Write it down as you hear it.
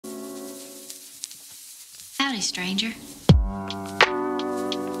Howdy, stranger.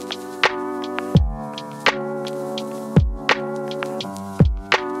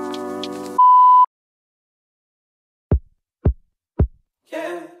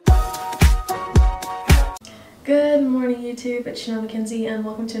 Good morning, YouTube. It's Chanel Mackenzie, and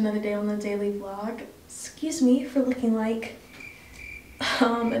welcome to another day on the daily vlog. Excuse me for looking like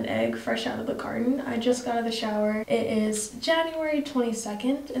an egg fresh out of the carton. I just got out of the shower. It is January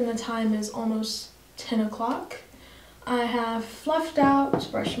 22nd, and the time is almost 10 o'clock. I have fluffed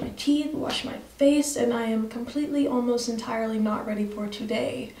out, brushed my teeth, washed my face, and I am completely, almost entirely not ready for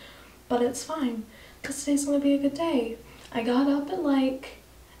today. But it's fine, because today's going to be a good day. I got up at like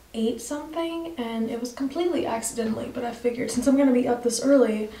 8 something, and it was completely accidentally, but I figured since I'm going to be up this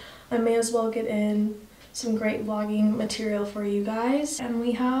early, I may as well get in some great vlogging material for you guys. And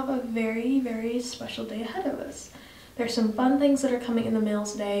we have a very, very special day ahead of us. There's some fun things that are coming in the mail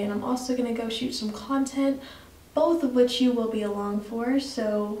today, and I'm also going to go shoot some content, both of which you will be along for,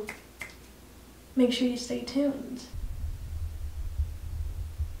 so make sure you stay tuned.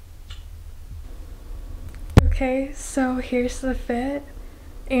 Okay, so here's the fit.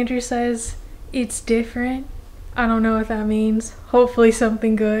 Andrew says it's different. I don't know what that means. Hopefully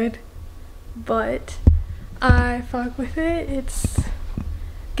something good. But I fuck with it. It's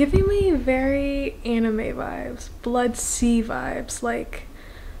giving me very anime vibes. Blood Sea vibes. Like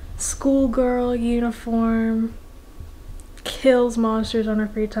schoolgirl uniform. Kills monsters on her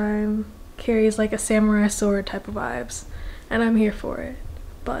free time. Carries like a samurai sword type of vibes. And I'm here for it.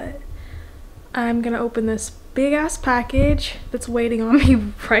 But I'm gonna open this big ass package that's waiting on me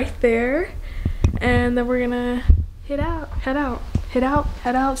right there, and then we're gonna head out,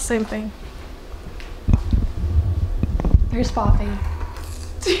 same thing. There's Poppy.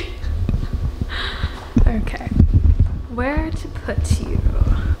 Okay, where to put you?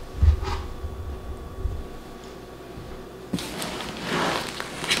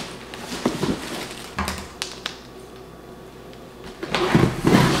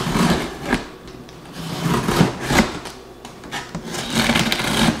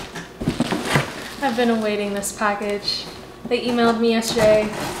 I've been awaiting this package. They emailed me yesterday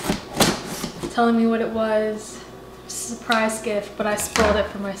telling me what it was. It's a surprise gift, but I spoiled it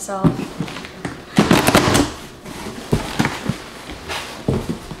for myself.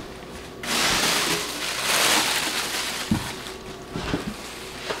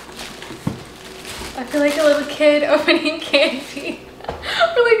 I feel like a little kid opening candy.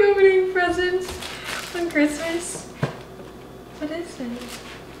 Or like opening presents on Christmas. What is it?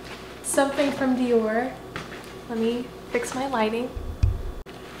 Something from Dior. Let me fix my lighting.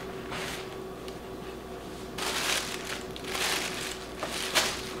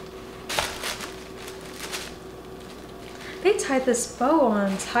 They tied this bow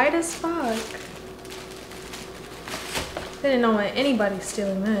on tight as fuck. They didn't know why anybody's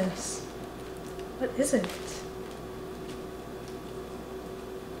stealing this. What is it?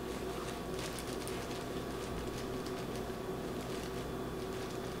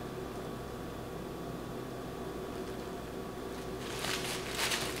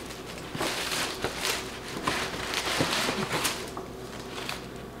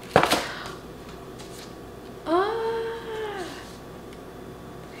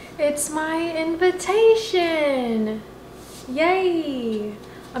 It's my invitation! Yay!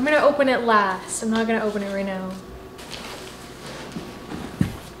 I'm gonna open it last. I'm not gonna open it right now.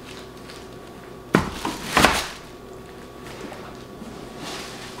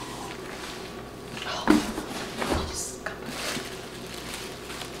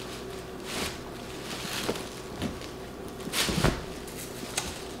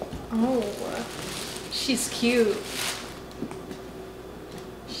 Oh, she's cute.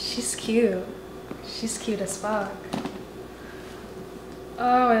 She's cute. She's cute as fuck.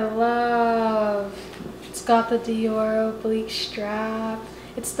 Oh, I love. It's got the Dior oblique strap.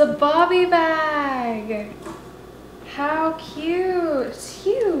 It's the Bobby bag. How cute. It's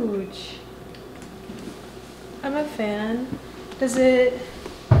huge. I'm a fan. Does it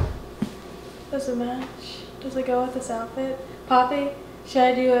match? Does it go with this outfit? Poppy, should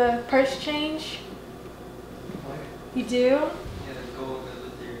I do a purse change? What? You do?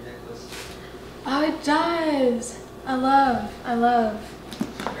 Oh, it does. I love.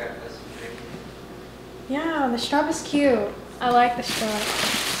 Yeah, the strap is cute. I like the strap.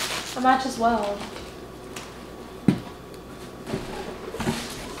 It matches well.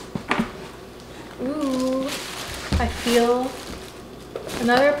 Ooh, I feel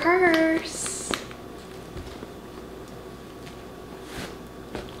another purse.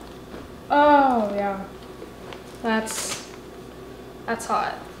 Oh, yeah. That's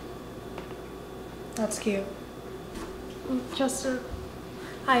hot. That's cute.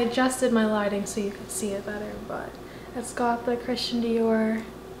 I adjusted my lighting so you could see it better, but it's got the Christian Dior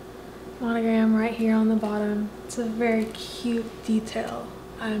monogram right here on the bottom. It's a very cute detail.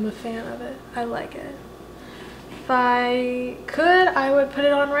 I'm a fan of it. I like it. If I could, I would put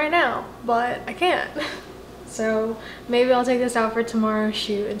it on right now, but I can't. So maybe I'll take this out for tomorrow's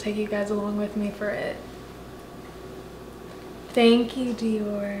shoot and take you guys along with me for it. Thank you,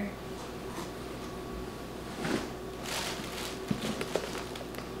 Dior.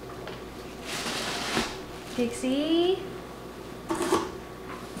 Pixie.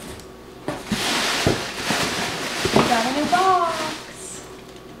 Got a new box.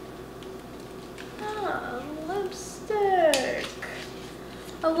 Ah, lipstick.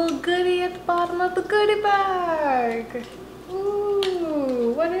 A little goodie at the bottom of the goodie bag.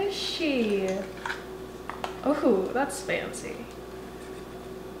 Ooh, what is she? Oh, that's fancy.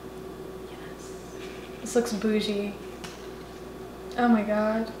 Yes. This looks bougie. Oh my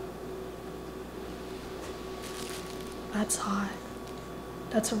god. That's hot.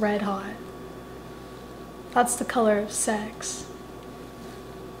 That's red hot. That's the color of sex.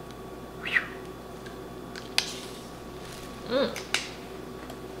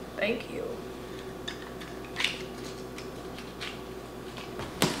 Thank you.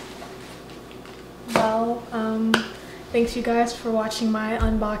 Well, thanks you guys for watching my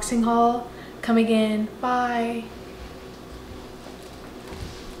unboxing haul. Come again. Bye.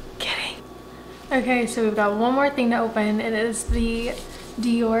 Kidding. Okay, so we've got one more thing to open. It is the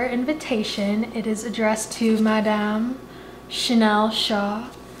Dior invitation. It is addressed to Madame Chanel Shaw,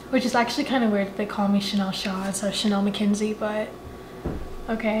 which is actually kind of weird that they call me Chanel Shaw instead of Chanel McKenzie, but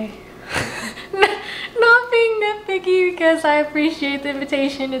okay. Not being nitpicky because I appreciate the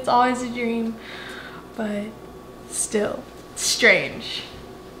invitation. It's always a dream, but still strange.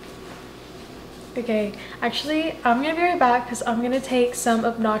 Okay, actually I'm gonna be right back because I'm gonna take some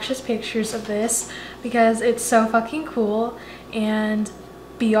obnoxious pictures of this because it's so fucking cool, and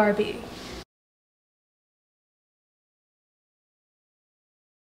BRB.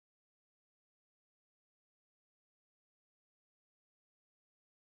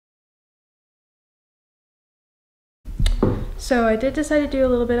 So I did decide to do a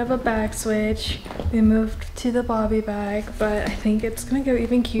little bit of a bag switch. We moved to the Bobby bag, but I think it's gonna go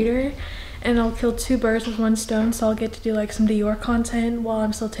even cuter and I'll kill two birds with one stone, so I'll get to do like some Dior content while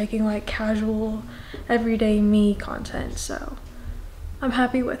I'm still taking like casual everyday me content. So I'm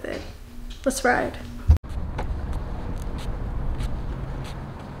happy with it. Let's ride.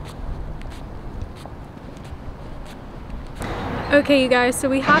 Okay you guys, so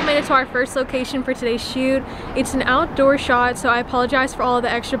we have made it to our first location for today's shoot. It's an outdoor shot, so I apologize for all of the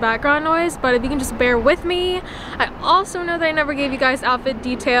extra background noise, but if you can just bear with me. I also know that I never gave you guys outfit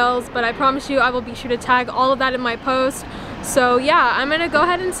details, but I promise you I will be sure to tag all of that in my post. So yeah, I'm gonna go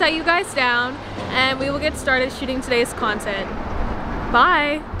ahead and set you guys down and we will get started shooting today's content.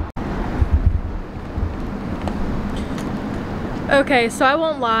 Bye! Okay, so I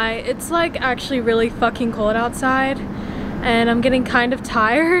won't lie, it's like actually really fucking cold outside and I'm getting kind of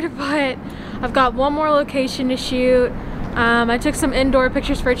tired, but I've got one more location to shoot. I took some indoor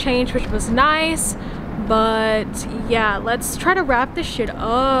pictures for a change, which was nice, but yeah, let's try to wrap this shit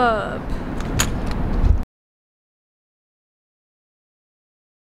up.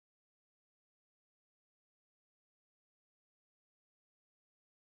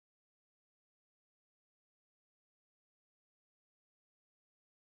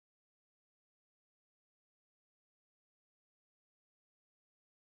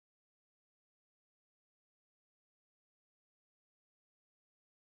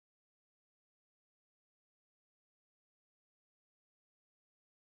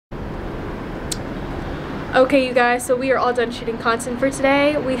 Okay you guys, so we are all done shooting content for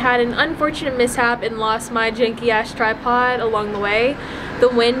today. We had an unfortunate mishap and lost my janky ass tripod along the way. The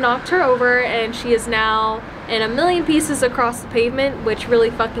wind knocked her over and she is now in a million pieces across the pavement, which really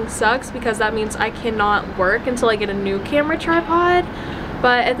fucking sucks because that means I cannot work until I get a new camera tripod.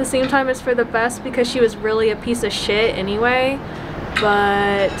 But at the same time it's for the best because she was really a piece of shit anyway.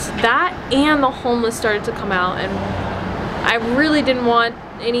 But that and the homeless started to come out and I really didn't want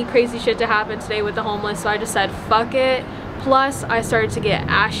any crazy shit to happen today with the homeless, so I just said fuck it. Plus I started to get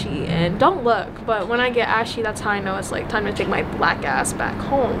ashy, and don't look, but when I get ashy that's how I know it's like time to take my black ass back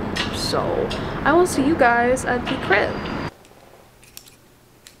home. So I will see you guys at the crib.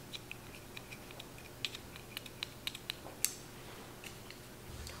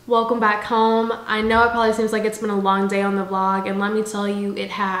 Welcome back home. I know it probably seems like it's been a long day on the vlog, and let me tell you, it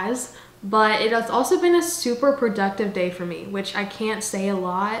has. But it has also been a super productive day for me, which I can't say a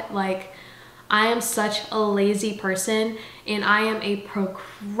lot. Like, I am such a lazy person and I am a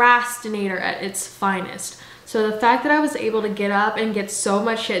procrastinator at its finest. So the fact that I was able to get up and get so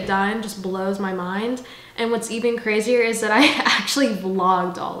much shit done just blows my mind. And what's even crazier is that I actually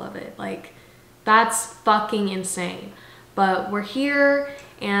vlogged all of it. Like, that's fucking insane. But we're here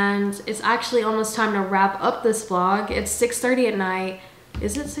and it's actually almost time to wrap up this vlog. It's 6:30 at night.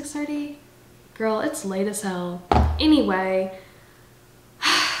 Is it 6:30? Girl, it's late as hell. Anyway,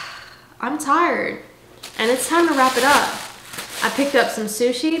 I'm tired and it's time to wrap it up. I picked up some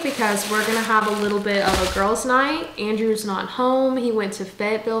sushi because we're gonna have a little bit of a girls' night. Andrew's not home. He went to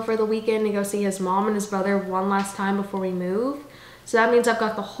Fayetteville for the weekend to go see his mom and his brother one last time before we move. So that means I've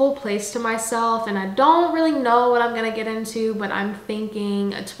got the whole place to myself and I don't really know what I'm gonna get into, but I'm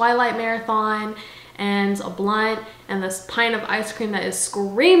thinking a Twilight marathon and a blunt and this pint of ice cream that is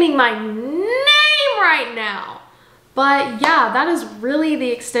screaming my name right now. But yeah, that is really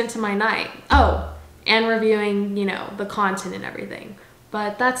the extent of my night. Oh, and reviewing, you know, the content and everything.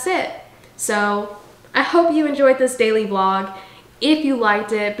 But that's it. So I hope you enjoyed this daily vlog. If you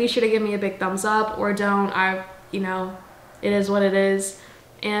liked it, be sure to give me a big thumbs up, or don't. You know, it is what it is.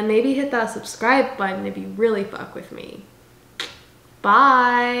 And maybe hit that subscribe button if you really fuck with me.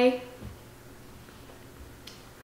 Bye.